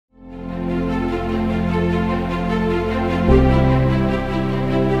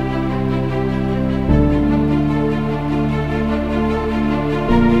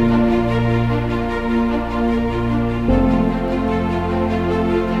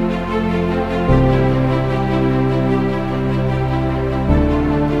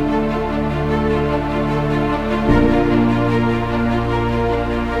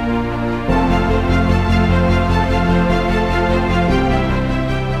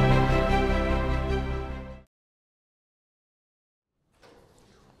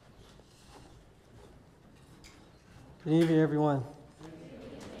Good evening, everyone.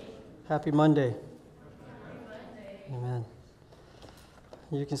 Happy Monday. Amen.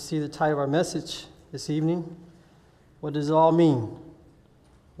 You can see the title of our message this evening. What does it all mean?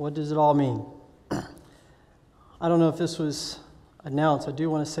 What does it all mean? I don't know if this was announced. I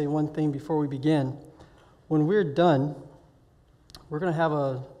do want to say one thing before we begin. When we're done, we're going to have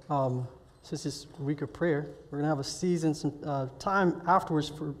since it's a week of prayer, we're going to have a season, some time afterwards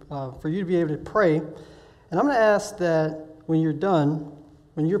for you to be able to pray. And I'm going to ask that when you're done,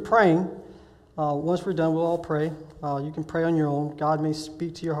 when you're praying, once we're done, we'll all pray. You can pray on your own. God may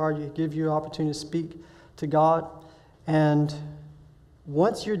speak to your heart. You give you an opportunity to speak to God. And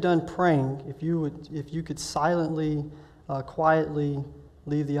once you're done praying, if you could silently, quietly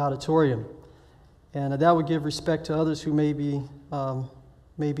leave the auditorium. And that would give respect to others who may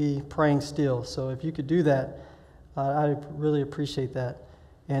be praying still. So if you could do that, I really appreciate that.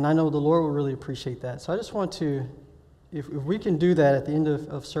 And I know the Lord will really appreciate that. So I just want to, if we can do that at the end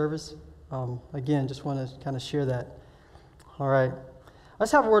of service, again, just want to kind of share that. All right.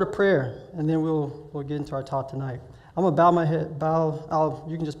 Let's have a word of prayer, and then we'll get into our talk tonight. I'm going to bow my head.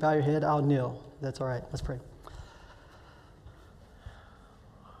 You can just bow your head. I'll kneel. That's all right. Let's pray.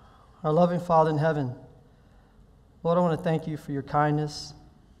 Our loving Father in heaven, Lord, I want to thank you for your kindness.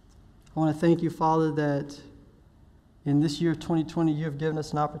 I want to thank you, Father, that in this year of 2020, you have given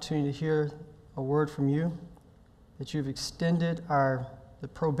us an opportunity to hear a word from you, that you've extended the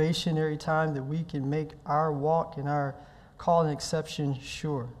probationary time that we can make our walk and our call and exception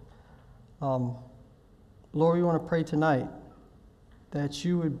sure. Lord, we want to pray tonight that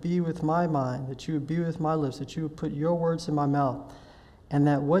you would be with my mind, that you would be with my lips, that you would put your words in my mouth, and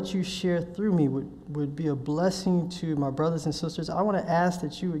that what you share through me would be a blessing to my brothers and sisters. I want to ask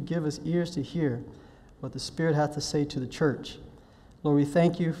that you would give us ears to hear what the Spirit has to say to the church. Lord, we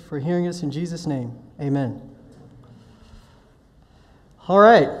thank you for hearing us in Jesus' name. Amen. All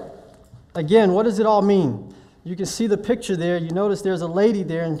right. Again, what does it all mean? You can see the picture there. You notice there's a lady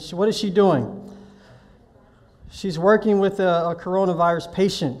there, and what is she doing? She's working with a coronavirus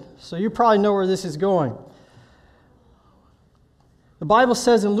patient. So you probably know where this is going. The Bible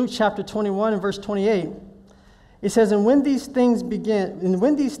says in Luke chapter 21 and verse 28, it says, and when these things begin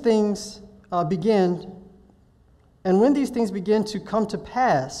to come to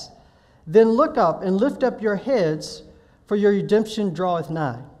pass, then look up and lift up your heads, for your redemption draweth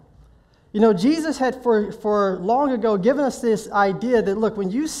nigh. You know, Jesus had for long ago given us this idea that, look, when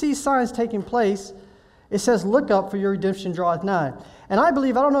you see signs taking place, it says, look up, for your redemption draweth nigh. And I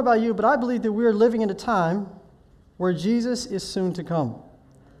don't know about you, but I believe that we're living in a time where Jesus is soon to come.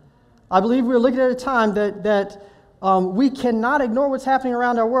 I believe we're looking at a time that we cannot ignore what's happening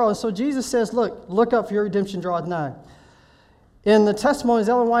around our world. And so Jesus says, look up, for your redemption draweth nigh. In the testimonies,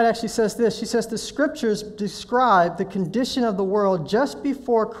 Ellen White actually says this. She says, the scriptures describe the condition of the world just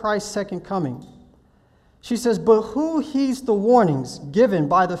before Christ's second coming. She says, but who heeds the warnings given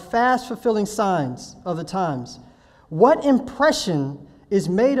by the fast fulfilling signs of the times? What impression is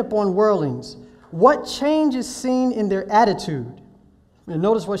made upon worldlings? What change is seen in their attitude? And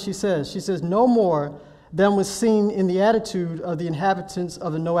notice what she says. She says, no more than was seen in the attitude of the inhabitants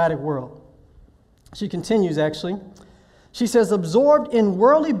of the Noahic world. She continues, actually. She says, absorbed in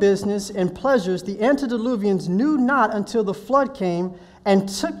worldly business and pleasures, the antediluvians knew not until the flood came and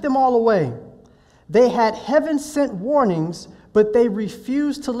took them all away. They had heaven-sent warnings, but they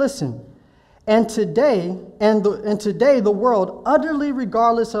refused to listen. And today the world, utterly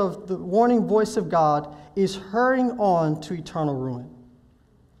regardless of the warning voice of God, is hurrying on to eternal ruin.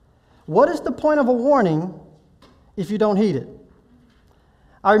 What is the point of a warning if you don't heed it?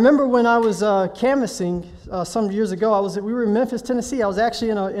 I remember when I was canvassing some years ago. We were in Memphis, Tennessee. I was actually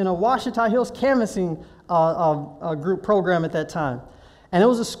in a Ouachita Hills canvassing group program at that time. And it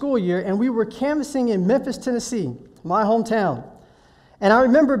was a school year, and we were canvassing in Memphis, Tennessee, my hometown. And I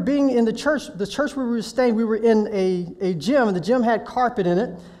remember being in the church where we were staying. We were in a gym, and the gym had carpet in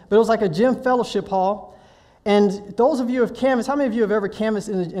it, but it was like a gym fellowship hall. And those of you who have canvassed, how many of you have ever canvassed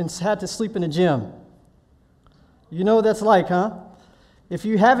and had to sleep in a gym? You know what that's like, huh? If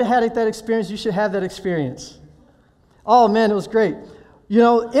you haven't had that experience, you should have that experience. Oh, man, it was great. You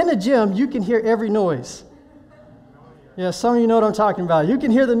know, in a gym, you can hear every noise. Yeah, some of you know what I'm talking about. You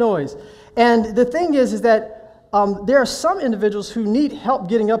can hear the noise. And the thing is that there are some individuals who need help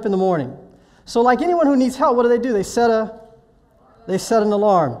getting up in the morning. So like anyone who needs help, what do? They set an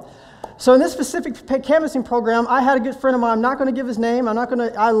alarm. So in this specific canvassing program, I had a good friend of mine. I'm not going to give his name.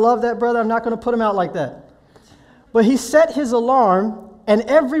 I love that brother. I'm not going to put him out like that. But he set his alarm, and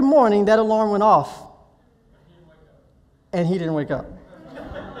every morning that alarm went off. And he didn't wake up.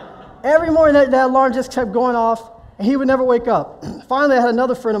 Every morning that alarm just kept going off, and he would never wake up. Finally, I had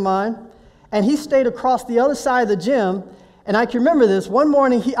another friend of mine, and he stayed across the other side of the gym. And I can remember this. One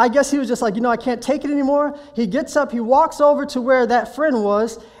morning, I guess he was just like, I can't take it anymore. He gets up, he walks over to where that friend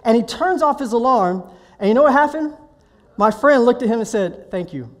was, and he turns off his alarm. And you know what happened? My friend looked at him and said,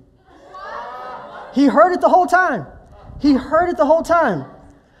 "Thank you." He heard it the whole time. He heard it the whole time.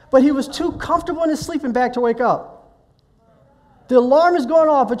 But he was too comfortable in his sleeping bag to wake up. The alarm is going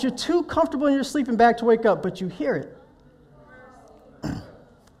off, but you're too comfortable in your sleeping bag to wake up, but you hear it.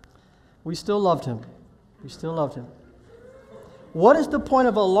 We still loved him. We still loved him. What is the point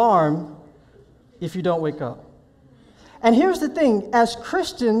of alarm if you don't wake up? And here's the thing. As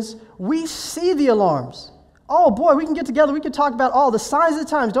Christians, we see the alarms. Oh, boy, we can get together. We can talk about all the signs of the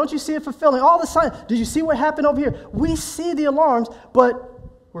times. Don't you see it fulfilling? All the signs. Did you see what happened over here? We see the alarms, but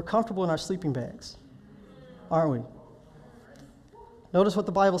we're comfortable in our sleeping bags, aren't we? Notice what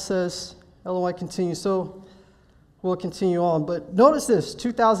the Bible says. Ellen White continues. So we'll continue on. But notice this,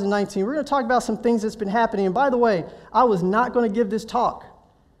 2019. We're going to talk about some things that's been happening. And by the way, I was not going to give this talk.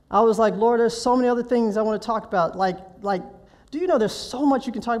 I was like, Lord, there's so many other things I want to talk about. Like, do you know there's so much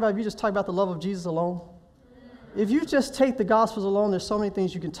you can talk about if you just talk about the love of Jesus alone? If you just take the Gospels alone, there's so many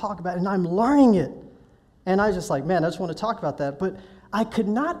things you can talk about, and I'm learning it. And I was just like, man, I just want to talk about that. But I could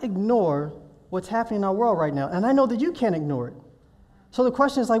not ignore what's happening in our world right now, and I know that you can't ignore it. So the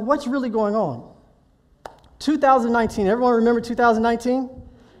question is, like, what's really going on? 2019, everyone remember 2019?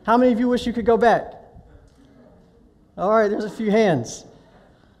 How many of you wish you could go back? All right, there's a few hands.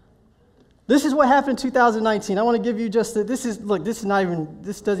 This is what happened in 2019. I want to give you just this doesn't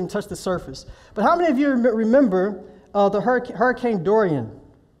even touch the surface. But how many of you remember the Hurricane Dorian?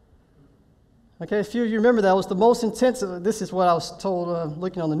 Okay, a few of you remember that. It was the most intense, this is what I was told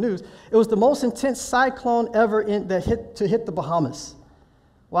looking on the news. It was the most intense cyclone ever that hit the Bahamas.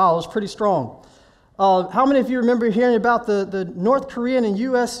 Wow, it was pretty strong. How many of you remember hearing about the North Korean and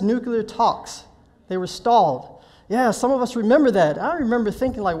U.S. nuclear talks? They were stalled. Yeah, some of us remember that. I remember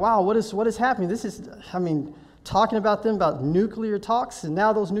thinking like, wow, what is happening? Talking about nuclear talks, and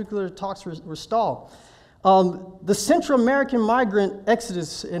now those nuclear talks were stalled. The Central American migrant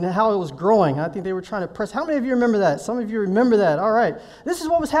exodus and how it was growing. I think they were trying to press. How many of you remember that? Some of you remember that. All right. This is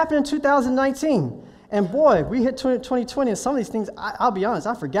what was happening in 2019. And boy, we hit 2020, and some of these things, I'll be honest,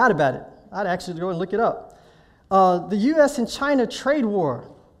 I forgot about it. I'd actually go and look it up. The U.S. and China trade war,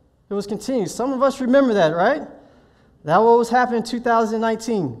 it was continuing. Some of us remember that, right? That what was happening in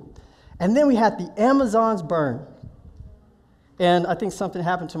 2019. And then we had the Amazons burn. And I think something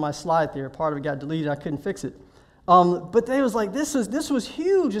happened to my slide there. Part of it got deleted. I couldn't fix it. But they was like, this was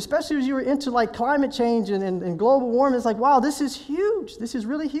huge, especially as you were into like climate change and global warming. It's like, wow, this is huge. This is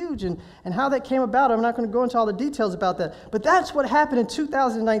really huge. And how that came about, I'm not going to go into all the details about that. But that's what happened in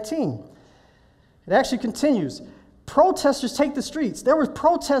 2019. It actually continues. Protesters take the streets. There were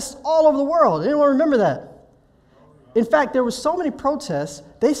protests all over the world. Anyone remember that? In fact, there were so many protests,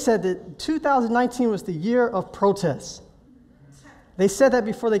 they said that 2019 was the year of protests. They said that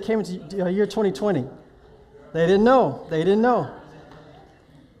before they came into year 2020. They didn't know. They didn't know.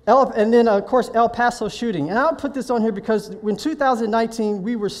 And then, of course, El Paso shooting. And I'll put this on here because in 2019,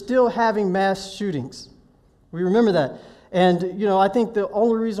 we were still having mass shootings. We remember that. And, I think the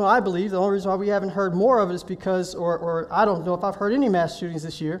only reason why we haven't heard more of it is because, or I don't know if I've heard any mass shootings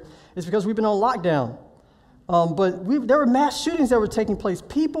this year, is because we've been on lockdown. But there were mass shootings that were taking place.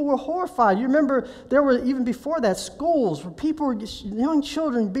 People were horrified. You remember there were, even before that, schools where young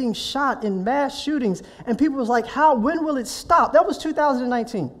children being shot in mass shootings. And people was like, when will it stop? That was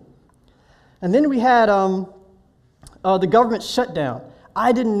 2019. And then we had the government shutdown.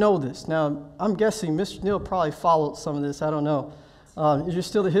 I didn't know this. Now, I'm guessing Mr. Neal probably followed some of this. I don't know. Is you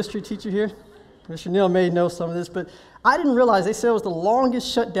still the history teacher here? Mr. Neal may know some of this. But I didn't realize they said it was the longest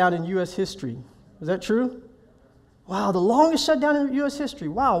shutdown in U.S. history. Is that true? Wow, the longest shutdown in U.S. history.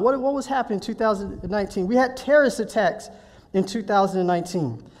 Wow, what was happening in 2019? We had terrorist attacks in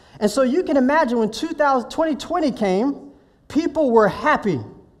 2019. And so you can imagine when 2020 came, people were happy.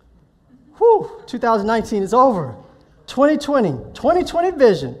 Whew, 2019 is over. 2020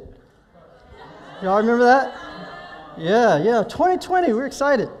 vision. Y'all remember that? Yeah, 2020, we're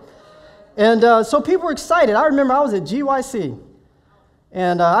excited. And so people were excited. I remember I was at GYC.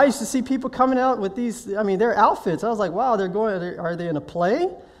 And I used to see people coming out with their outfits. I was like, wow, are they in a play?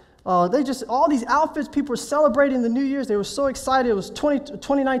 All these outfits, people were celebrating the New Year's. They were so excited. It was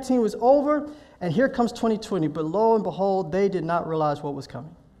 2019 was over, and here comes 2020. But lo and behold, they did not realize what was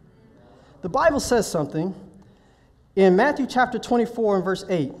coming. The Bible says something in Matthew chapter 24 and verse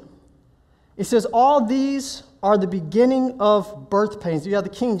 8. It says, all these are the beginning of birth pains. You have the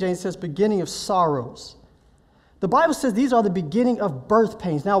King James, it says beginning of sorrows. The Bible says these are the beginning of birth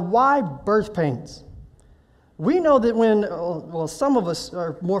pains. Now, why birth pains? We know that well, some of us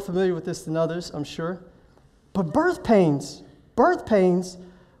are more familiar with this than others, I'm sure. But birth pains,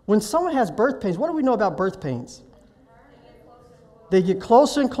 when someone has birth pains, what do we know about birth pains? They get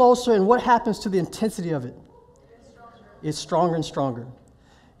closer and closer, and what happens to the intensity of it? It's stronger and stronger.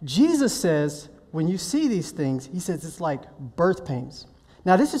 Jesus says, when you see these things, he says it's like birth pains.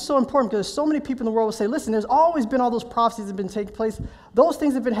 Now, this is so important because so many people in the world will say, listen, there's always been all those prophecies that have been taking place. Those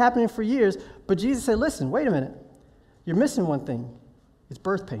things have been happening for years. But Jesus said, listen, wait a minute. You're missing one thing. It's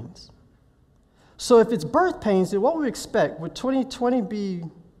birth pains. So if it's birth pains, then what would we expect? Would 2020 be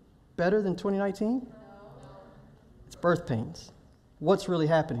better than 2019? No. It's birth pains. What's really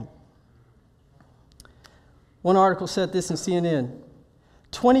happening? One article said this in CNN.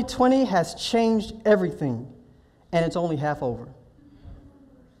 2020 has changed everything, and it's only half over.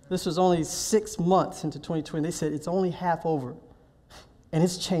 This was only 6 months into 2020. They said it's only half over, and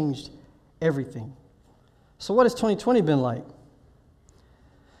it's changed everything. So what has 2020 been like?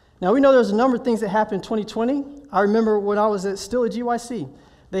 Now, we know there's a number of things that happened in 2020. I remember when I was still at GYC,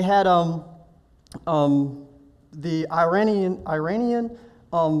 they had the Iranian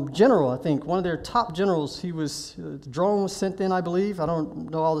general, I think, one of their top generals, the drone was sent in, I believe. I don't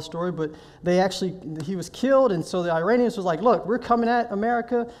know all the story, but he was killed, and so the Iranians was like, look, we're coming at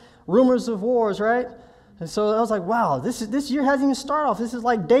America, rumors of wars, right? And so I was like, wow, this year hasn't even started off. This is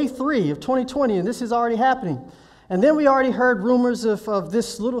like day 3 of 2020, and this is already happening. And then we already heard rumors of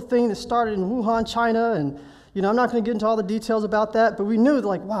this little thing that started in Wuhan, China, and I'm not going to get into all the details about that, but we knew,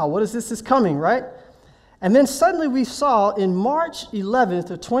 like, wow, what is this is coming, right? And then suddenly we saw in March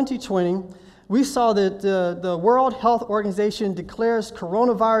 11th of 2020, we saw that the World Health Organization declares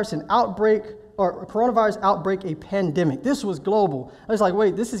coronavirus outbreak a pandemic. This was global. I was like,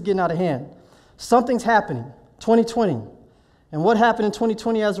 wait, this is getting out of hand. Something's happening. 2020. And what happened in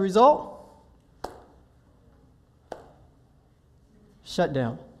 2020 as a result?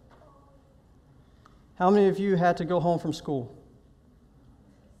 Shutdown. How many of you had to go home from school?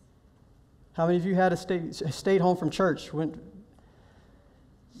 How many of you had to stayed home from church?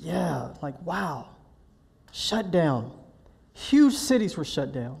 Like, wow. Shut down. Huge cities were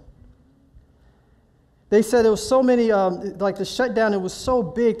shut down. They said there was so many, the shutdown, it was so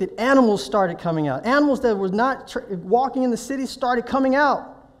big that animals started coming out. Animals that were not walking in the city started coming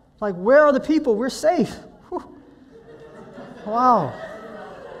out. Like, where are the people? We're safe. Whew. Wow.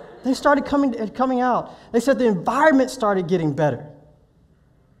 They started coming out. They said the environment started getting better.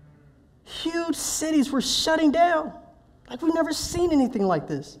 Huge cities were shutting down. Like, we've never seen anything like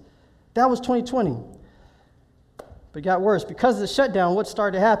this. That was 2020. But it got worse. Because of the shutdown, what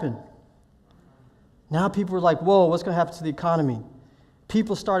started to happen? Now people were like, whoa, what's going to happen to the economy?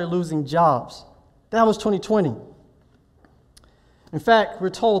 People started losing jobs. That was 2020. In fact, we're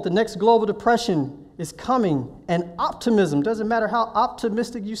told the next global depression is coming, and optimism, doesn't matter how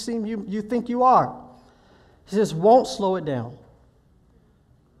optimistic you think you are, it just won't slow it down.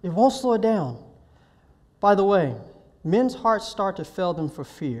 It won't slow it down. By the way, men's hearts start to fail them for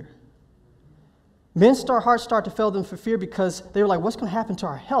fear. Men's hearts start to fail them for fear because they were like, what's going to happen to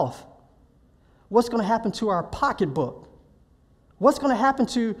our health? What's going to happen to our pocketbook? What's going to happen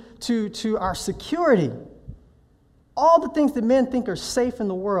to our security? All the things that men think are safe in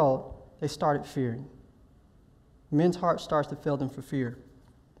the world, they started fearing. Men's heart starts to fail them for fear.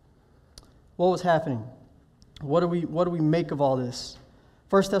 What was happening? What do we make of all this?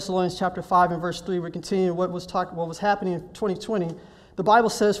 1 Thessalonians chapter 5 and verse 3, we continue what was happening in 2020. The Bible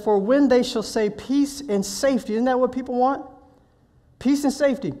says, for when they shall say peace and safety, isn't that what people want? Peace and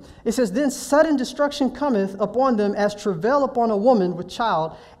safety. It says, then sudden destruction cometh upon them as travail upon a woman with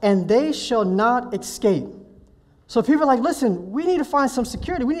child, and they shall not escape. So people are like, listen, we need to find some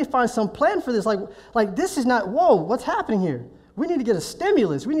security. We need to find some plan for this. Like this is not, whoa, what's happening here? We need to get a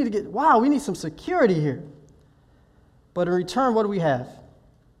stimulus. We need some security here. But in return, what do we have?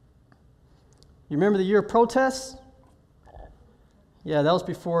 You remember the year of protests? Yeah, that was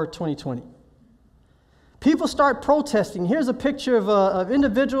before 2020. People start protesting. Here's a picture of an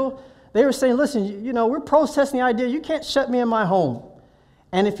individual. They were saying, listen, we're protesting the idea, you can't shut me in my home.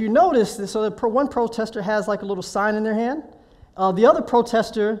 And if you notice, so one protester has like a little sign in their hand. The other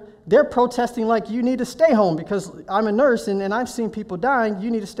protester, they're protesting like, you need to stay home because I'm a nurse and I've seen people dying, you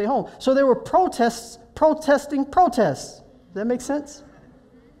need to stay home. So there were protesting protests. Does that make sense?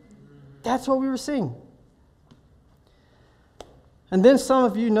 That's what we were seeing. And then some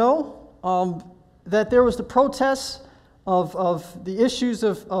of you know that there was the protests of the issues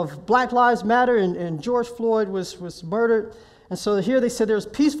of Black Lives Matter and George Floyd was murdered. And so here they said there's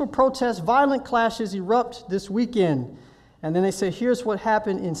peaceful protests, violent clashes erupt this weekend. And then they say, here's what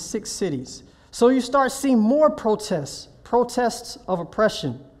happened in 6 cities. So you start seeing more protests of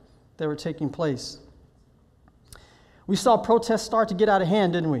oppression that were taking place. We saw protests start to get out of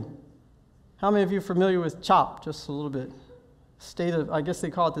hand, didn't we? How many of you are familiar with CHOP? Just a little bit. I guess they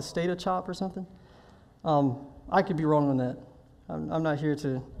call it the state of CHOP or something. I could be wrong on that. I'm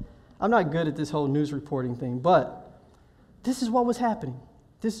not good at this whole news reporting thing, but this is what was happening.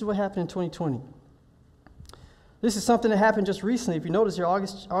 This is what happened in 2020. This is something that happened just recently. If you notice here,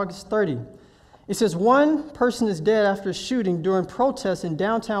 August 30. It says one person is dead after a shooting during protests in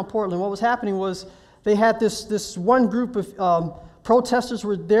downtown Portland. What was happening was they had this one group of protesters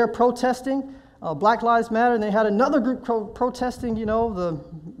were there protesting Black Lives Matter, and they had another group protesting, the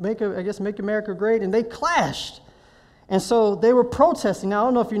Make America Great, and they clashed. And so they were protesting. Now, I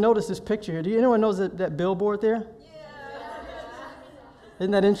don't know if you noticed this picture here. Do anyone knows that billboard there?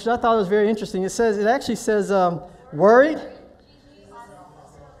 Isn't that interesting? I thought it was very interesting. It actually says, worried?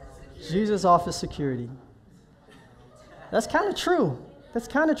 Jesus offers security. That's kind of true. That's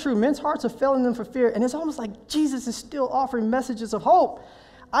kind of true. Men's hearts are failing them for fear. And it's almost like Jesus is still offering messages of hope.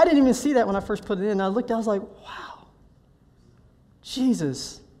 I didn't even see that when I first put it in. I looked, I was like, wow.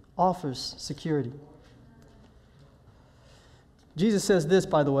 Jesus offers security. Jesus says this,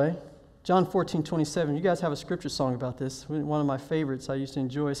 by the way. John 14:27. You guys have a scripture song about this. One of my favorites I used to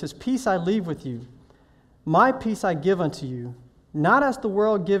enjoy. It says, peace I leave with you. My peace I give unto you. Not as the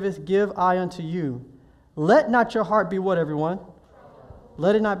world giveth, give I unto you. Let not your heart be what, everyone?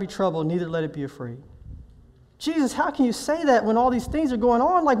 Let it not be troubled, neither let it be afraid. Jesus, how can you say that when all these things are going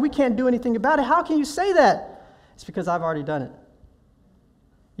on? Like we can't do anything about it. How can you say that? It's because I've already done it.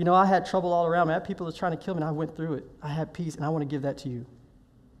 I had trouble all around me. I had people that were trying to kill me, and I went through it. I had peace, and I want to give that to you.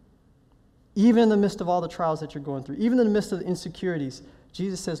 Even in the midst of all the trials that you're going through, even in the midst of the insecurities,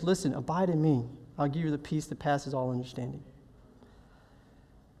 Jesus says, listen, abide in me. I'll give you the peace that passes all understanding.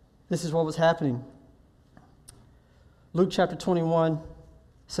 This is what was happening. Luke chapter 21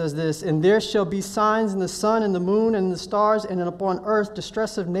 says this, and there shall be signs in the sun and the moon and the stars, and upon earth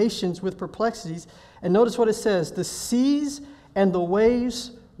distress of nations with perplexities. And notice what it says, the seas and the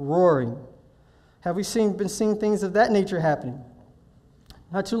waves roaring. Have we been seeing things of that nature happening?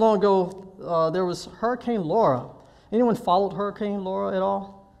 Not too long ago, there was Hurricane Laura. Anyone followed Hurricane Laura at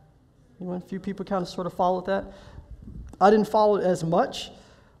all? Anyone? A few people kind of sort of followed that. I didn't follow it as much,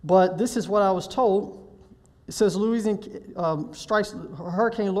 but this is what I was told. It says Hurricane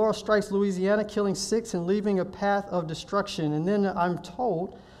Laura strikes Louisiana, killing 6 and leaving a path of destruction. And then I'm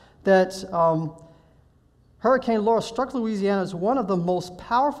told that Hurricane Laura struck Louisiana as one of the most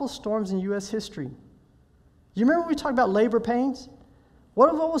powerful storms in U.S. history. You remember when we talked about labor pains?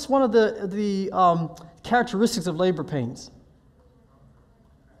 What was one of the characteristics of labor pains?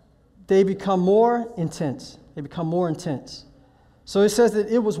 They become more intense. They become more intense. So it says that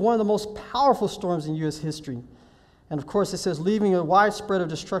it was one of the most powerful storms in U.S. history. And of course, it says leaving a widespread of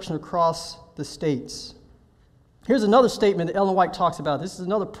destruction across the states. Here's another statement that Ellen White talks about. This is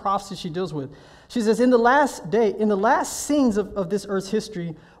another prophecy she deals with. She says, in the last scenes of this earth's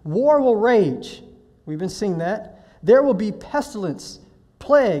history, war will rage. We've been seeing that. There will be pestilence,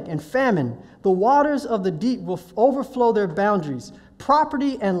 plague, and famine. The waters of the deep will overflow their boundaries.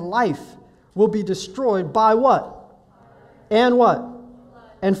 Property and life will be destroyed by what? And what? Flood.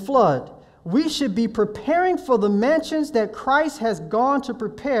 And flood. We should be preparing for the mansions that Christ has gone to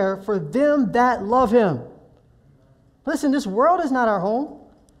prepare for them that love him. Listen, this world is not our home.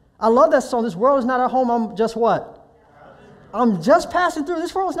 I love that song. This world is not our home. I'm just what? I'm just passing through.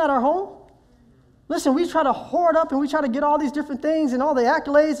 This world is not our home. Listen, we try to hoard up and we try to get all these different things and all the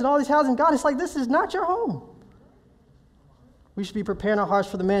accolades and all these houses. And God, it's like, this is not your home. We should be preparing our hearts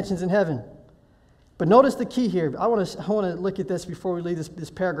for the mansions in heaven. But notice the key here. I want to look at this before we leave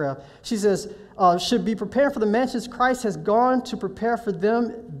this paragraph. She says, should be prepared for the mansions Christ has gone to prepare for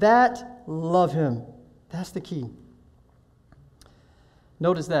them that love him. That's the key.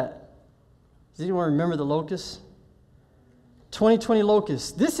 Notice that. Does anyone remember the locusts? 2020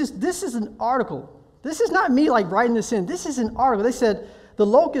 locusts. This is an article. This is not me like writing this in. This is an article. They said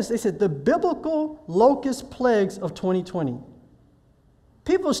the biblical locust plagues of 2020.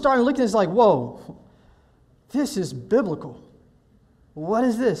 People are starting to look at this like, whoa, this is biblical. What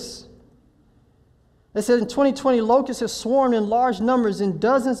is this? They said in 2020, locusts have swarmed in large numbers in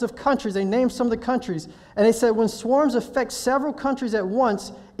dozens of countries. They named some of the countries. And they said when swarms affect several countries at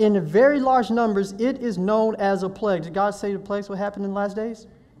once in very large numbers, it is known as a plague. Did God say the plagues will happen in the last days?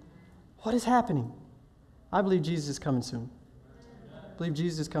 What is happening? I believe Jesus is coming soon. I believe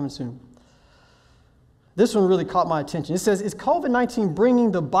Jesus is coming soon. This one really caught my attention. It says, is COVID-19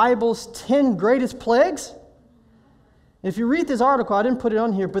 bringing the Bible's 10 greatest plagues? If you read this article, I didn't put it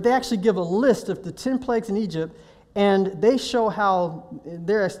on here, but they actually give a list of the 10 plagues in Egypt, and they show how, in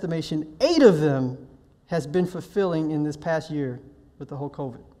their estimation, 8 of them has been fulfilling in this past year with the whole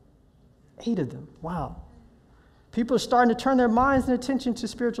COVID. 8 of them. Wow. People are starting to turn their minds and attention to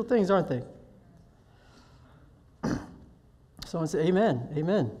spiritual things, aren't they? Someone say, amen,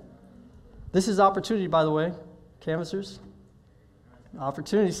 amen. This is opportunity, by the way, canvassers.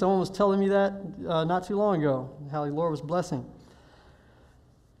 Opportunity. Someone was telling me that not too long ago, how the Lord was blessing.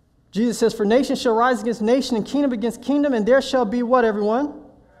 Jesus says, for nation shall rise against nation and kingdom against kingdom, and there shall be what, everyone?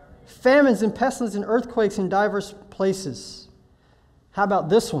 Famines and pestilence and earthquakes in diverse places. How about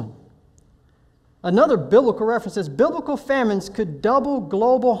this one? Another biblical reference says, biblical famines could double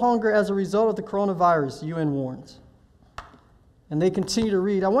global hunger as a result of the coronavirus, UN warns. And they continue to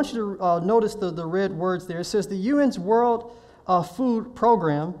read. I want you to notice the red words there. It says, the UN's World Food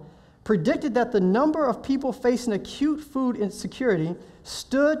Program predicted that the number of people facing acute food insecurity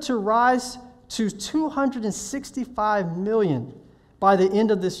stood to rise to 265 million by the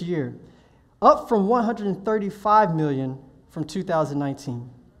end of this year, up from 135 million from 2019.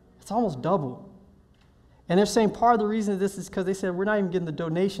 It's almost double. And they're saying part of the reason this is because they said we're not even getting the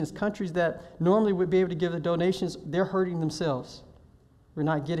donations. Countries that normally would be able to give the donations, they're hurting themselves. We're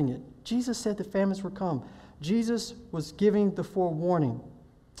not getting it. Jesus said the famines would come. Jesus was giving the forewarning.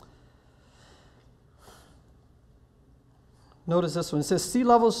 Notice this one. It says, sea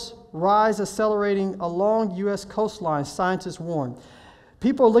levels rise accelerating along U.S. coastlines, scientists warn.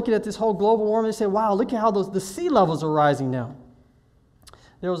 People are looking at this whole global warming and say, wow, look at how the sea levels are rising now.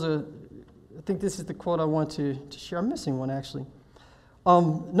 There was I think this is the quote I want to share. I'm missing one, actually.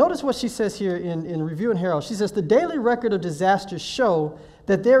 Notice what she says here in Review and Herald. She says, the daily record of disasters show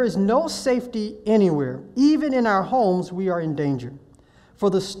that there is no safety anywhere. Even in our homes, we are in danger. For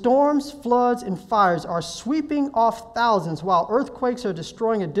the storms, floods, and fires are sweeping off thousands, while earthquakes are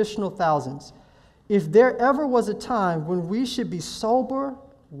destroying additional thousands. If there ever was a time when we should be sober,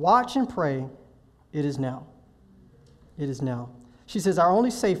 watch, and pray, it is now. It is now. She says, our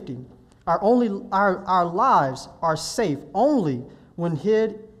only safety, our lives are safe only when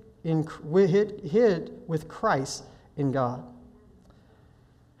hid with Christ in God.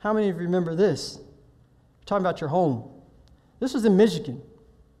 How many of you remember this? We're talking about your home. This was in Michigan.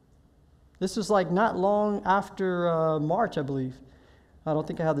 This was like not long after March, I believe. I don't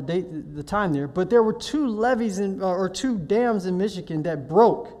think I have the time there. But there were 2 levees or 2 dams in Michigan that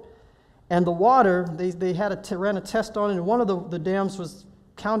broke. And the water, they ran a test on it, and one of the dams was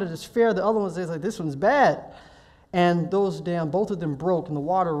counted as fair. The other ones, they was like, this one's bad. And both of them broke, and the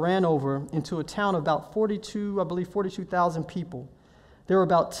water ran over into a town of about 42,000 people. There were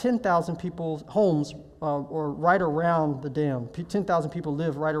about 10,000 people's homes or right around the dam. 10,000 people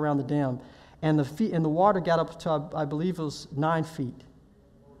live right around the dam. And the water got up to, I believe it was 9 feet.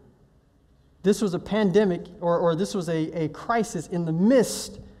 This was a pandemic, or this was a crisis in the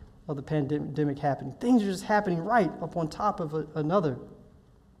midst of the pandemic happening. Things are just happening right up on top of another.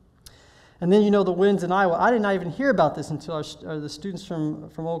 And then, the winds in Iowa. I did not even hear about this until the students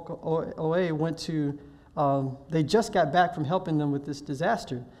from OA went to, they just got back from helping them with this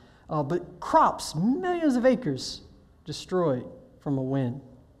disaster. But crops, millions of acres destroyed from a wind.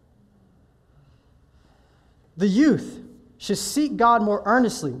 The youth should seek God more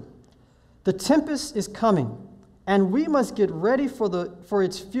earnestly. The tempest is coming, and we must get ready for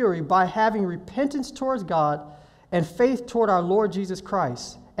its fury by having repentance towards God and faith toward our Lord Jesus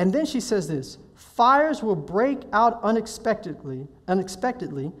Christ. And then she says this, fires will break out unexpectedly,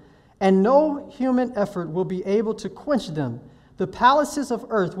 and no human effort will be able to quench them. The palaces of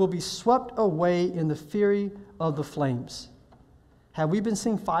earth will be swept away in the fury of the flames. Have we been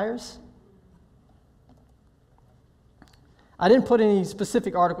seeing fires? I didn't put any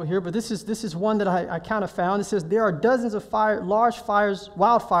specific article here, but this is one that I kind of found. It says there are dozens of large fires,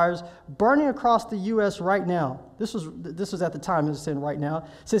 wildfires, burning across the U.S. right now. This was at the time. It was saying right now.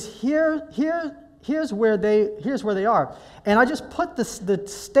 It says here's where they are, and I just put the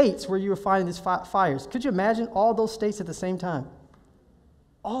states where you were finding these fires. Could you imagine all those states at the same time?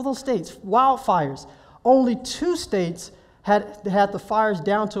 All those states, wildfires. Only 2 states had the fires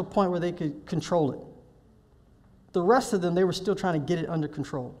down to a point where they could control it. The rest of them, they were still trying to get it under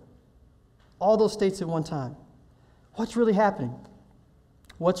control. All those states at one time. What's really happening?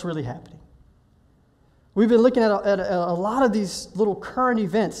 What's really happening? We've been looking at a lot of these little current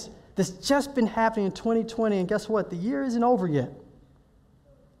events that's just been happening in 2020, and guess what? The year isn't over yet.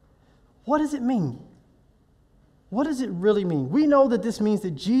 What does it mean? What does it really mean? We know that this means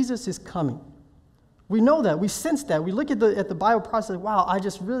that Jesus is coming. We know that. We sense that. We look at the Bible process, wow, I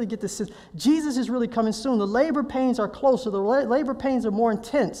just really get this sense. Jesus is really coming soon. The labor pains are closer. The labor pains are more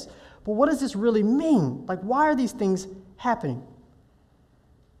intense. But what does this really mean? Like, why are these things happening?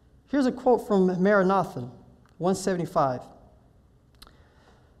 Here's a quote from Maranatha, 175.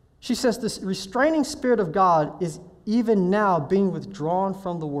 She says, "This restraining spirit of God is even now being withdrawn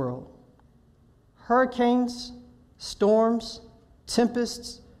from the world. Hurricanes, storms,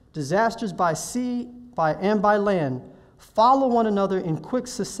 tempests, disasters by sea and by land follow one another in quick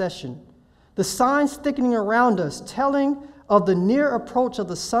succession. The signs thickening around us, telling of the near approach of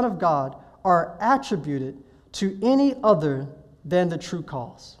the Son of God, are attributed to any other than the true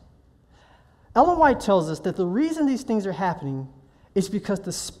cause." Ellen White tells us that the reason these things are happening is because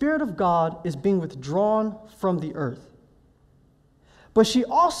the Spirit of God is being withdrawn from the earth. But she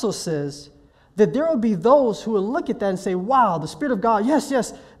also says that there will be those who will look at that and say, wow, the Spirit of God,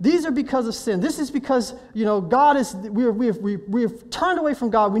 yes, these are because of sin. This is because, God is, we've turned away from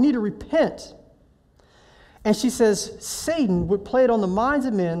God. We need to repent. And she says Satan would play it on the minds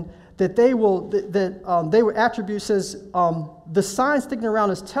of men that they will attribute, says, the signs sticking around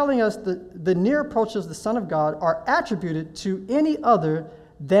us telling us that the near approach of the Son of God are attributed to any other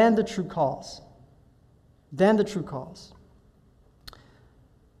than the true cause. Than the true cause.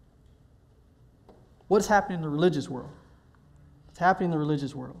 What's happening in the religious world? What's happening in the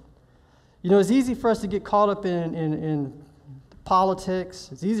religious world? It's easy for us to get caught up in politics.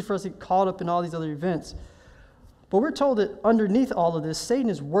 It's easy for us to get caught up in all these other events. But we're told that underneath all of this, Satan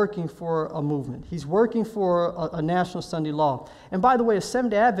is working for a movement. He's working for a national Sunday law. And by the way, as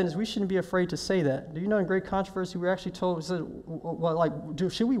Seventh-day Adventists, we shouldn't be afraid to say that. Do you know in Great Controversy, we were actually told,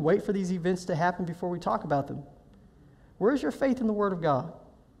 should we wait for these events to happen before we talk about them? Where's your faith in the Word of God?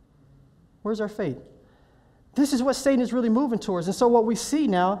 Where's our faith? This is what Satan is really moving towards. And so what we see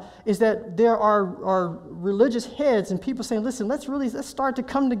now is that there are religious heads and people saying, listen, let's start to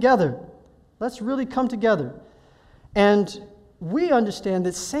come together. Let's really come together. And we understand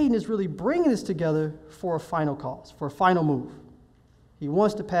that Satan is really bringing this together for a final cause, for a final move. He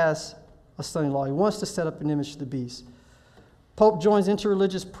wants to pass a Sunday law. He wants to set up an image to the beast. Pope joins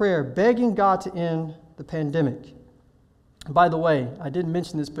interreligious prayer, begging God to end the pandemic. By the way, I didn't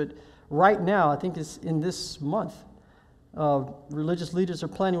mention this, but right now, I think it's in this month, religious leaders are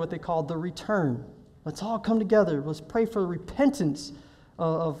planning what they call the return. Let's all come together. Let's pray for the repentance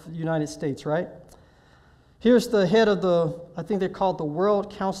of the United States, right? Here's the head of I think they're called the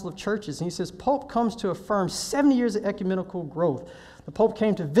World Council of Churches. And he says, Pope comes to affirm 70 years of ecumenical growth. The Pope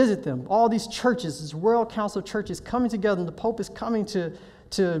came to visit them. All these churches, this World Council of Churches coming together, and the Pope is coming to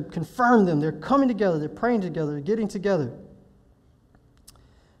confirm them. They're coming together. They're praying together. They're getting together.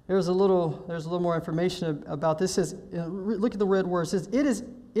 There's a little more information about this. It says, look at the red word. It says, it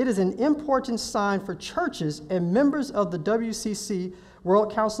is an important sign for churches and members of the WCC,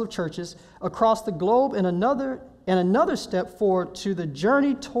 World Council of Churches, across the globe, and another step forward to the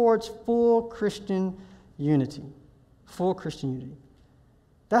journey towards full Christian unity. Full Christian unity.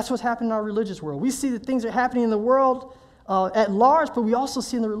 That's what's happening in our religious world. We see that things are happening in the world at large, but we also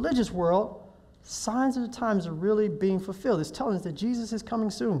see in the religious world signs of the times are really being fulfilled. It's telling us that Jesus is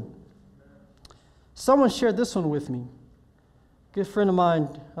coming soon. Someone shared this one with me. A good friend of mine,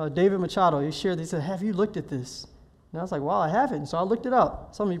 David Machado, he shared this. He said, have you looked at this? And I was like, well, I haven't. So I looked it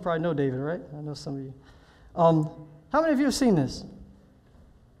up. Some of you probably know David, right? I know some of you. How many of you have seen this?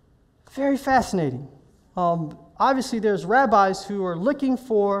 Very fascinating. Obviously, there's rabbis who are looking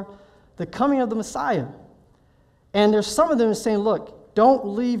for the coming of the Messiah. And there's some of them saying, look, don't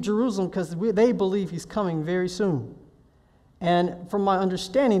leave Jerusalem because they believe he's coming very soon. And from my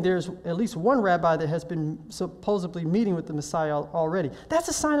understanding, there's at least one rabbi that has been supposedly meeting with the Messiah already. That's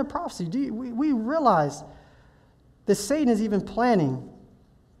a sign of prophecy. We realize that Satan is even planning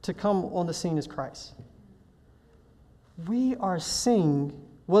to come on the scene as Christ. We are seeing,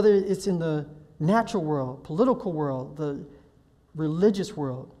 whether it's in the natural world, political world, the religious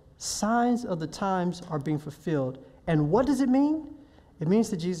world, signs of the times are being fulfilled. And what does it mean? It means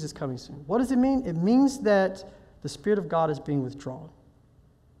that Jesus is coming soon. What does it mean? It means that the Spirit of God is being withdrawn.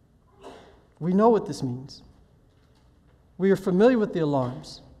 We know what this means. We are familiar with the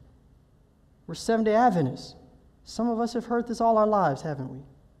alarms. We're Seventh-day Adventists. Some of us have heard this all our lives, haven't we?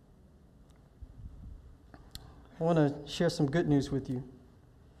 I want to share some good news with you.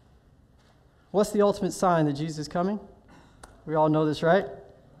 What's the ultimate sign that Jesus is coming? We all know this, right?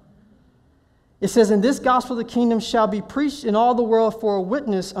 It says, and this gospel of the kingdom shall be preached in all the world for a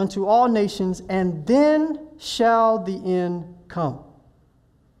witness unto all nations, and then shall the end come.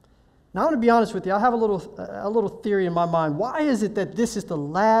 Now, I'm going to be honest with you. I have a little theory in my mind. Why is it that this is the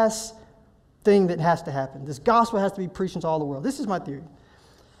last thing that has to happen. This gospel has to be preached into all the world. This is my theory.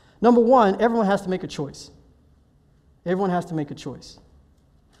 Number one, everyone has to make a choice. Everyone has to make a choice.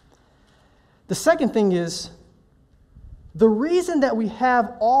 The second thing is, the reason that we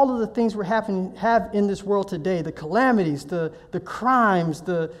have all of the things have in this world today, the calamities, the crimes,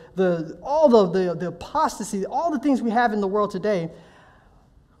 all of the apostasy, all the things we have in the world today,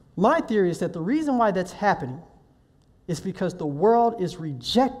 my theory is that the reason why that's happening is because the world is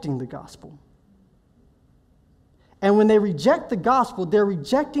rejecting the gospel. And when they reject the gospel, they're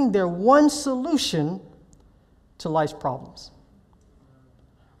rejecting their one solution to life's problems.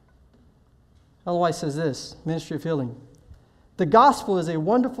 Ellen White says this, Ministry of Healing. The gospel is a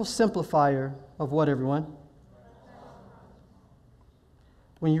wonderful simplifier of what, everyone?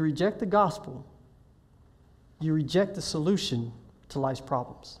 When you reject the gospel, you reject the solution to life's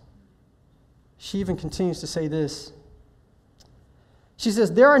problems. She even continues to say this. She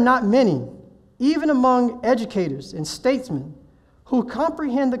says, there are not many, even among educators and statesmen, who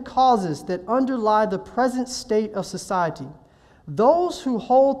comprehend the causes that underlie the present state of society. Those who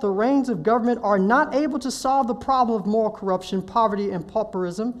hold the reins of government are not able to solve the problem of moral corruption, poverty, and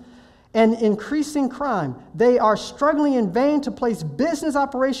pauperism, and increasing crime. They are struggling in vain to place business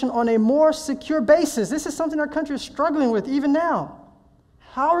operation on a more secure basis. This is something our country is struggling with even now.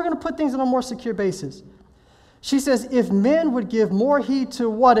 How are we going to put things on a more secure basis? She says, if men would give more heed to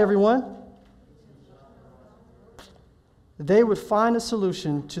what, everyone? They would find a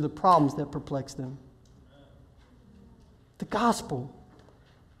solution to the problems that perplex them. The gospel.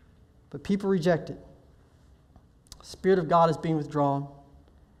 But people reject it. The Spirit of God is being withdrawn.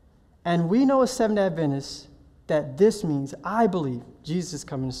 And we know as Seventh-day Adventists that this means, I believe, Jesus is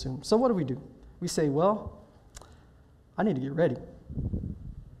coming soon. So what do? We say, well, I need to get ready.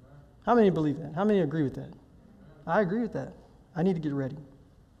 How many believe that? How many agree with that? I agree with that. I need to get ready.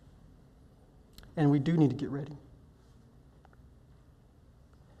 And we do need to get ready.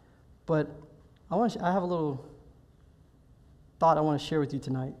 But I have a little thought I want to share with you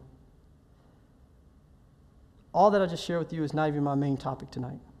tonight. All that I just shared with you is not even my main topic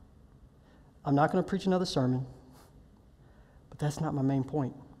tonight. I'm not going to preach another sermon, but that's not my main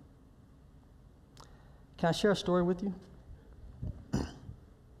point. Can I share a story with you?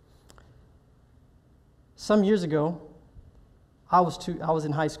 Some years ago, I was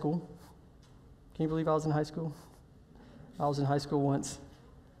in high school. Can you believe I was in high school? I was in high school once.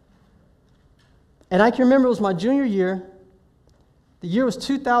 And I can remember it was my junior year. The year was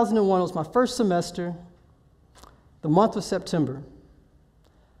 2001. It was my first semester. The month was September.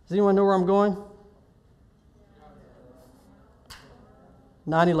 Does anyone know where I'm going?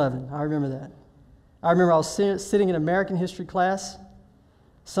 9/11. I remember that. I remember I was sitting in American history class.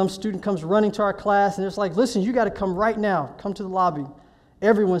 Some student comes running to our class, and it's like, listen, you got to come right now. Come to the lobby.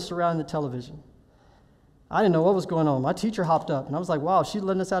 Everyone's surrounding the television. I didn't know what was going on. My teacher hopped up, and I was like, wow, she's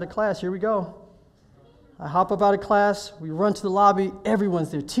letting us out of class. Here we go. I hop up out of class. We run to the lobby. Everyone's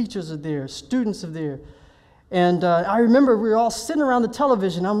there. Teachers are there. Students are there. And I remember we were all sitting around the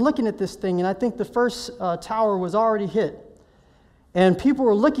television. I'm looking at this thing, and I think the first tower was already hit. And people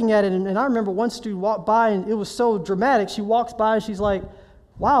were looking at it, and I remember one student walked by, and it was so dramatic. She walks by, and she's like,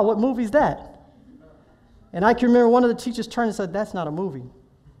 wow, what movie is that? And I can remember one of the teachers turned and said, that's not a movie.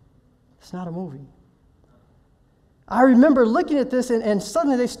 It's not a movie. I remember looking at this, and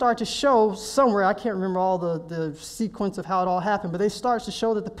suddenly they start to show somewhere, I can't remember all the sequence of how it all happened, but they start to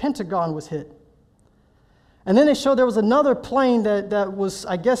show that the Pentagon was hit. And then they showed there was another plane that was,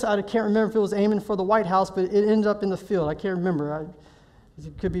 I guess, I can't remember if it was aiming for the White House, but it ended up in the field. I can't remember. I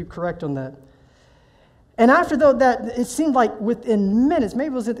could be correct on that. And after that, it seemed like within minutes,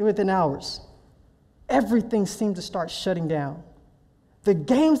 maybe it was within hours, everything seemed to start shutting down. The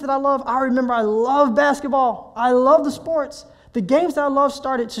games that I love, I remember I love basketball. I love the sports. The games that I love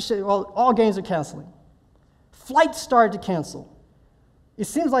started to shut, well, all games are canceling. Flights started to cancel. It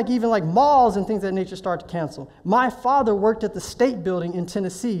seems like even like malls and things of that nature start to cancel. My father worked at the State Building in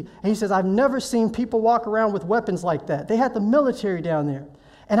Tennessee, and he says, I've never seen people walk around with weapons like that. They had the military down there.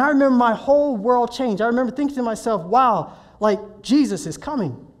 And I remember my whole world changed. I remember thinking to myself, wow, like Jesus is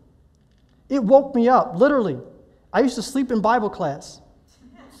coming. It woke me up, literally. I used to sleep in Bible class.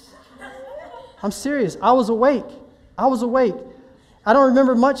 I'm serious. I was awake. I don't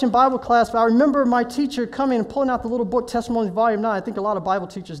remember much in Bible class, but I remember my teacher coming and pulling out the little book, Testimonies, Volume 9. I think a lot of Bible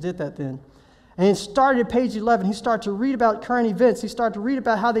teachers did that then. And he started at page 11. He started to read about current events. He started to read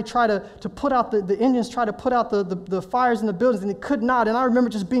about how they try to put out, the Indians try to put out the fires in the buildings, and they could not. And I remember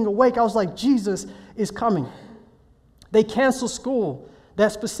just being awake. I was like, Jesus is coming. They canceled school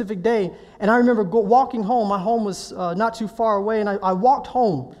that specific day. And I remember walking home. My home was not too far away, and I walked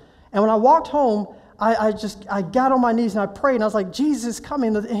home. And when I walked home, I got on my knees and I prayed, and I was like, Jesus is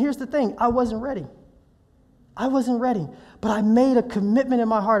coming. And here's the thing, I wasn't ready. I wasn't ready, but I made a commitment in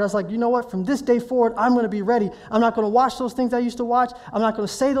my heart. I was like, you know what? From this day forward, I'm going to be ready. I'm not going to watch those things I used to watch. I'm not going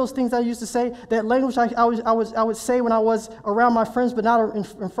to say those things I used to say. That language I would say when I was around my friends, but not in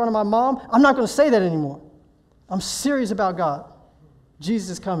front of my mom. I'm not going to say that anymore. I'm serious about God. Jesus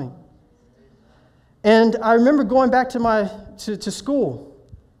is coming. And I remember going back to school.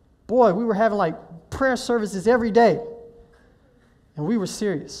 Boy, we were having like prayer services every day, and we were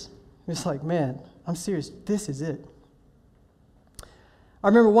serious. It's like, man, I'm serious. This is it. I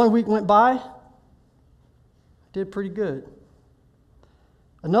remember one week went by, did pretty good.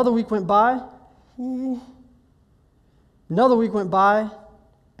 Another week went by, another week went by,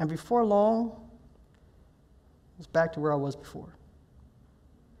 and before long, I was back to where I was before.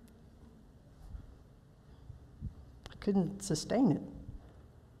 I couldn't sustain it.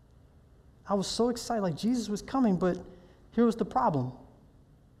 I was so excited, like Jesus was coming, but here was the problem.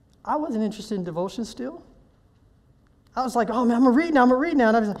 I wasn't interested in devotion still. I was like, oh man, I'm going to read now.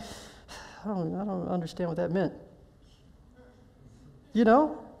 And I was like, I don't understand what that meant. You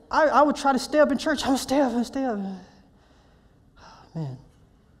know, I would try to stay up in church. I'm going to stay up. Oh, man,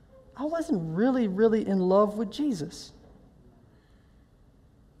 I wasn't really in love with Jesus.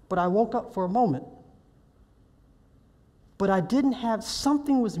 But I woke up for a moment. But I didn't have,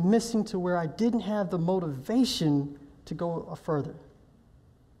 something was missing to where I didn't have the motivation to go further.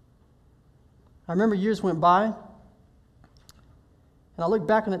 I remember years went by, and I look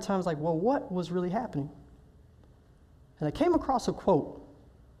back on that time, I was like, well, what was really happening? And I came across a quote.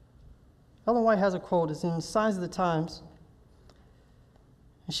 Ellen White has a quote. It's in Signs of the Times.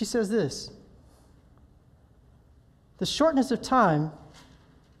 And she says this: the shortness of time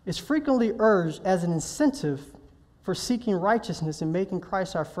is frequently urged as an incentive for seeking righteousness and making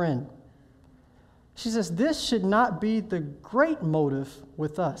Christ our friend. She says, this should not be the great motive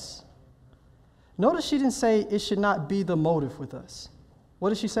with us. Notice she didn't say it should not be the motive with us. What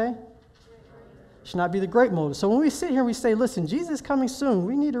did she say? It should not be the great motive. So when we sit here and we say, listen, Jesus is coming soon,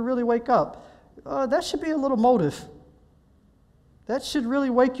 we need to really wake up. That should be a little motive. That should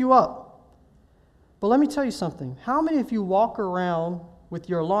really wake you up. But let me tell you something. How many of you walk around with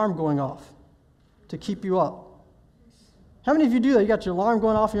your alarm going off to keep you up? How many of you do that? You got your alarm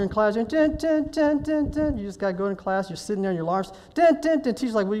going off, you're in class, you're dun, dun, dun, dun, dun. You just got to go in class, you're sitting there and your alarm's dun, dun, dun.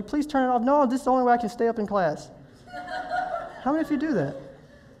 Teacher's like, will you please turn it off? No, this is the only way I can stay up in class. How many of you do that?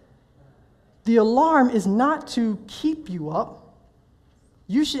 The alarm is not to keep you up.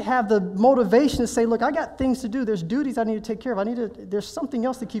 You should have the motivation to say, look, I got things to do. There's duties I need to take care of. There's something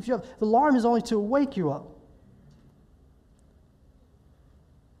else that keeps you up. The alarm is only to wake you up.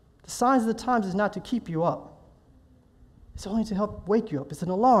 The signs of the times is not to keep you up. It's only to help wake you up. It's an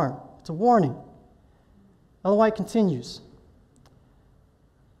alarm. It's a warning. Ellen White continues.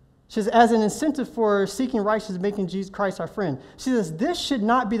 She says, as an incentive for seeking righteousness, making Jesus Christ our friend. She says, this should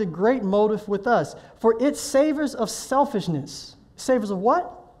not be the great motive with us, for it savors of selfishness. Savors of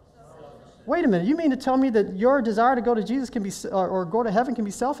what? Wait a minute. You mean to tell me that your desire to go to Jesus can be, or go to heaven can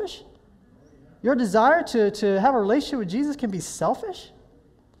be selfish? Your desire to have a relationship with Jesus can be selfish?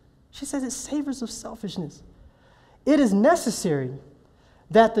 She says it savors of selfishness. It is necessary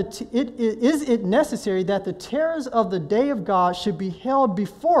that necessary that the terrors of the day of God should be held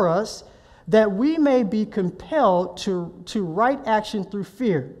before us, that we may be compelled to right action through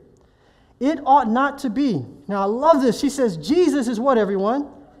fear. It ought not to be. Now I love this. She says Jesus is what, everyone?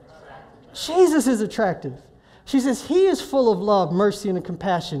 Jesus is attractive. She says he is full of love, mercy, and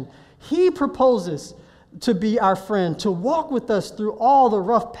compassion. He proposes to be our friend, to walk with us through all the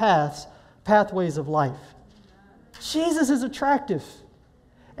rough pathways of life. Jesus is attractive.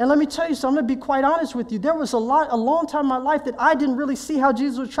 And let me tell you something, I'm going to be quite honest with you. There was a long time in my life that I didn't really see how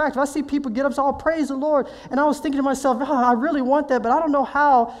Jesus was attractive. I see people get up and say, oh, praise the Lord. And I was thinking to myself, oh, I really want that, but I don't know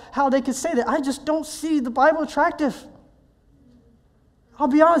how they could say that. I just don't see the Bible attractive. I'll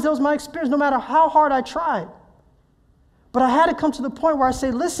be honest, that was my experience, no matter how hard I tried. But I had to come to the point where I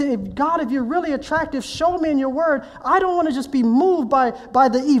say, listen, if you're really attractive, show me in your word. I don't want to just be moved by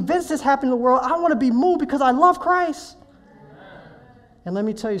the events that's happening in the world. I want to be moved because I love Christ. Amen. And let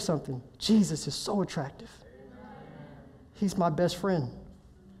me tell you something. Jesus is so attractive. He's my best friend.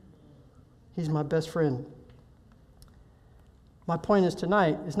 He's my best friend. My point is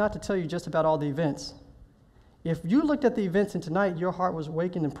tonight is not to tell you just about all the events. If you looked at the events and tonight your heart was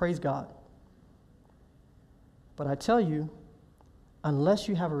awakened and praise God. But I tell you, unless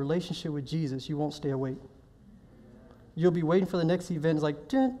you have a relationship with Jesus, you won't stay awake. You'll be waiting for the next event. It's like,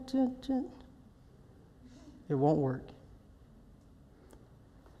 dun, dun, dun. It won't work.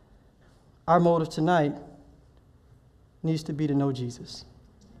 our motive tonight needs to be to know Jesus.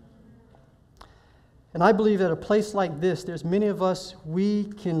 And I believe at a place like this, there's many of us, we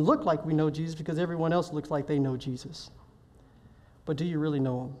can look like we know Jesus because everyone else looks like they know Jesus. But do you really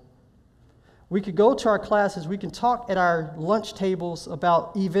know him? We could go to our classes, we can talk at our lunch tables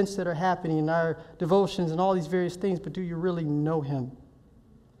about events that are happening in our devotions and all these various things, but do you really know him?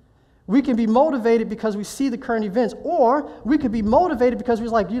 We can be motivated because we see the current events, or we could be motivated because we're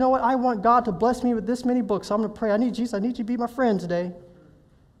like, you know what, I want God to bless me with this many books, so I'm going to pray. I need Jesus, I need you to be my friend today.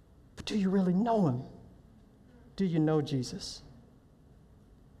 But do you really know him? Do you know Jesus?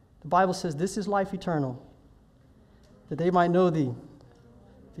 The Bible says this is life eternal, that they might know thee,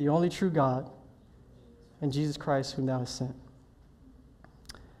 the only true God, and Jesus Christ whom thou hast sent.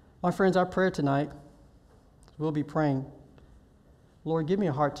 My friends, our prayer tonight, we'll be praying, Lord, give me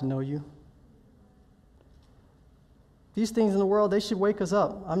a heart to know you. These things in the world, they should wake us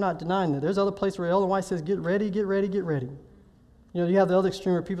up. I'm not denying that. There's other places where Ellen White says, get ready, get ready, get ready. You know, you have the other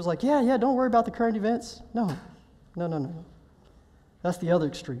extreme where people's like, yeah, don't worry about the current events. No. That's the other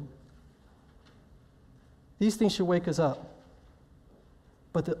extreme. These things should wake us up.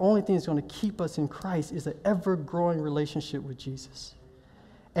 But the only thing that's going to keep us in Christ is an ever-growing relationship with Jesus.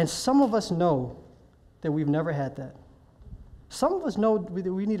 And some of us know that we've never had that. Some of us know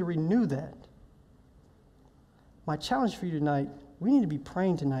that we need to renew that. My challenge for you tonight, we need to be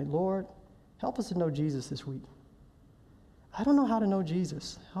praying tonight, Lord, help us to know Jesus this week. I don't know how to know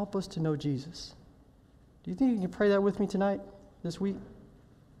Jesus. Help us to know Jesus. Do you think you can pray that with me tonight, this week?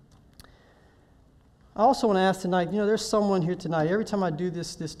 I also want to ask tonight, you know, there's someone here tonight. Every time I do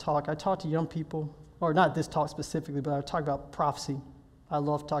this talk, I talk to young people, or not this talk specifically, but I talk about prophecy. I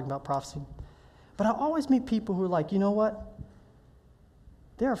love talking about prophecy. But I always meet people who are like, you know what?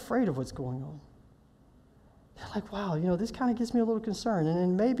 They're afraid of what's going on. They're like, wow, you know, this kind of gives me a little concern.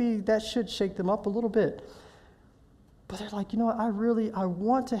 And maybe that should shake them up a little bit. But they're like, you know what? I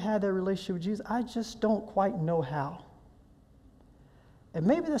want to have that relationship with Jesus. I just don't quite know how. And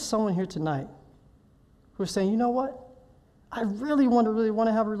maybe there's someone here tonight who are saying, you know what? I really want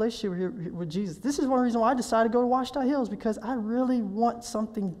to have a relationship with Jesus. This is one reason why I decided to go to Ouachita Hills, because I really want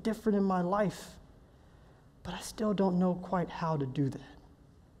something different in my life. But I still don't know quite how to do that.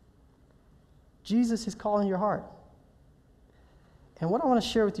 Jesus is calling your heart. And what I want to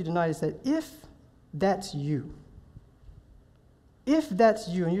share with you tonight is that if that's you,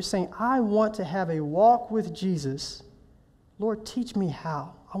 and you're saying, I want to have a walk with Jesus, Lord, teach me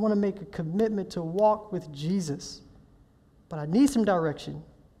how. I want to make a commitment to walk with Jesus, but I need some direction.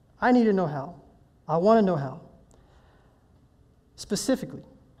 I need to know how. I want to know how. Specifically,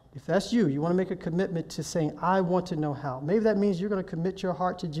 if that's you, you want to make a commitment to saying, I want to know how. Maybe that means you're going to commit your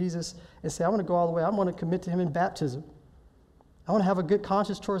heart to Jesus and say, I want to go all the way. I want to commit to him in baptism. I want to have a good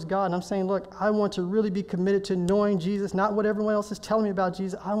conscience towards God. And I'm saying, look, I want to really be committed to knowing Jesus, not what everyone else is telling me about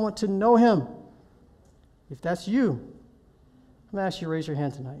Jesus. I want to know him. If that's you, I'm going to ask you to raise your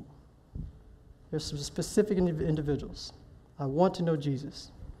hand tonight. There's some specific individuals. I want to know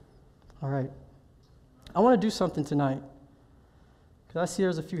Jesus. All right. I want to do something tonight, because I see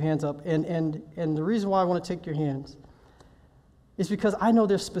there's a few hands up. And the reason why I want to take your hands is because I know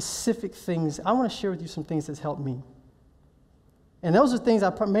there's specific things. I want to share with you some things that's helped me. And those are things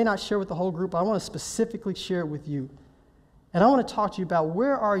I may not share with the whole group, but I want to specifically share it with you. And I want to talk to you about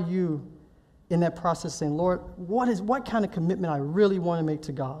where are you in that process, saying, Lord, what kind of commitment I really want to make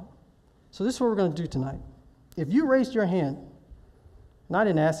to God. So this is what we're going to do tonight. If you raised your hand, and I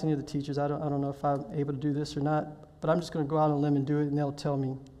didn't ask any of the teachers, I don't know if I'm able to do this or not, but I'm just going to go out on a limb and do it, and they'll tell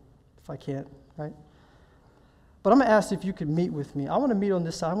me if I can't, right? But I'm going to ask if you could meet with me. I want to meet on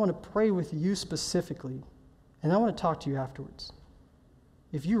this side. I want to pray with you specifically, and I want to talk to you afterwards.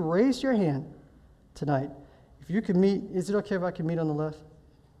 If you raised your hand tonight, if you could meet, is it okay if I can meet on the left?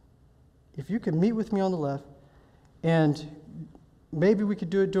 If you could meet with me on the left, and maybe we could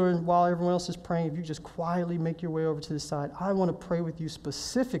do it while everyone else is praying, if you just quietly make your way over to the side. I want to pray with you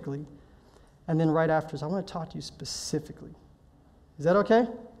specifically, and then right afterwards, I want to talk to you specifically. Is that okay?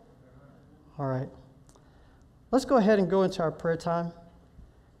 All right. Let's go ahead and go into our prayer time.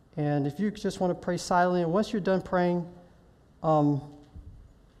 And if you just want to pray silently, and once you're done praying, we'll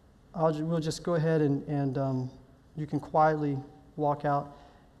just go ahead and you can quietly walk out.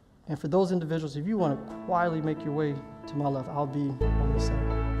 And for those individuals, if you want to quietly make your way to my left, I'll be on this side.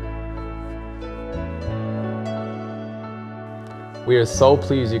 We are so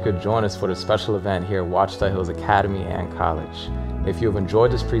pleased you could join us for the special event here at Ouachita Hills Academy and College. If you have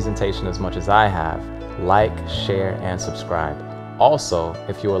enjoyed this presentation as much as I have, like, share, and subscribe. Also,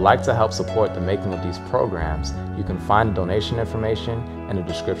 if you would like to help support the making of these programs, you can find the donation information in the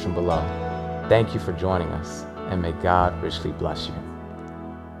description below. Thank you for joining us, and may God richly bless you.